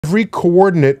every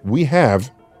coordinate we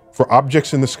have for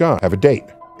objects in the sky have a date.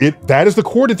 That is the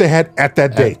coordinate they had at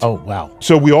that date. Oh, wow.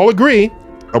 So we all agree,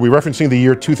 are we referencing the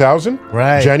year 2000?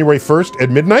 Right. January 1st at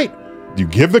midnight? You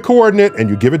give the coordinate and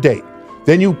you give a date.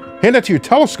 Then you hand that to your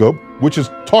telescope, which is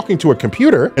talking to a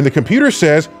computer, and the computer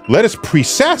says, let us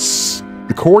precess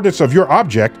the coordinates of your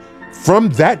object from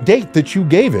that date that you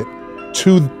gave it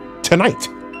to tonight.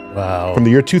 Wow. From the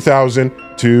year 2000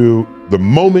 to the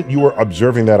moment you were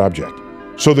observing that object.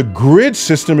 So the grid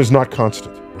system is not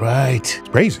constant. Right. It's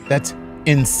crazy. That's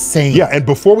insane. Yeah, and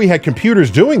before we had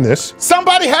computers doing this,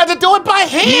 somebody had to do it by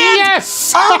hand.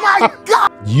 yes! Oh my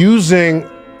God. Using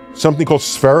something called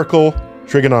spherical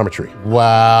trigonometry.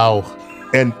 Wow.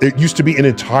 And it used to be an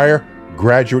entire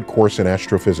graduate course in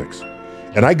astrophysics.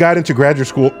 And I got into graduate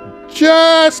school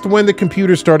just when the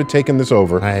computers started taking this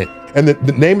over. Right. And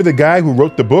the name of the guy who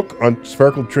wrote the book on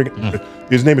spherical trigonometry,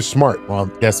 his name is Smart. Well,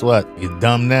 guess what? You're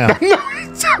dumb now.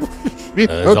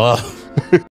 That's all.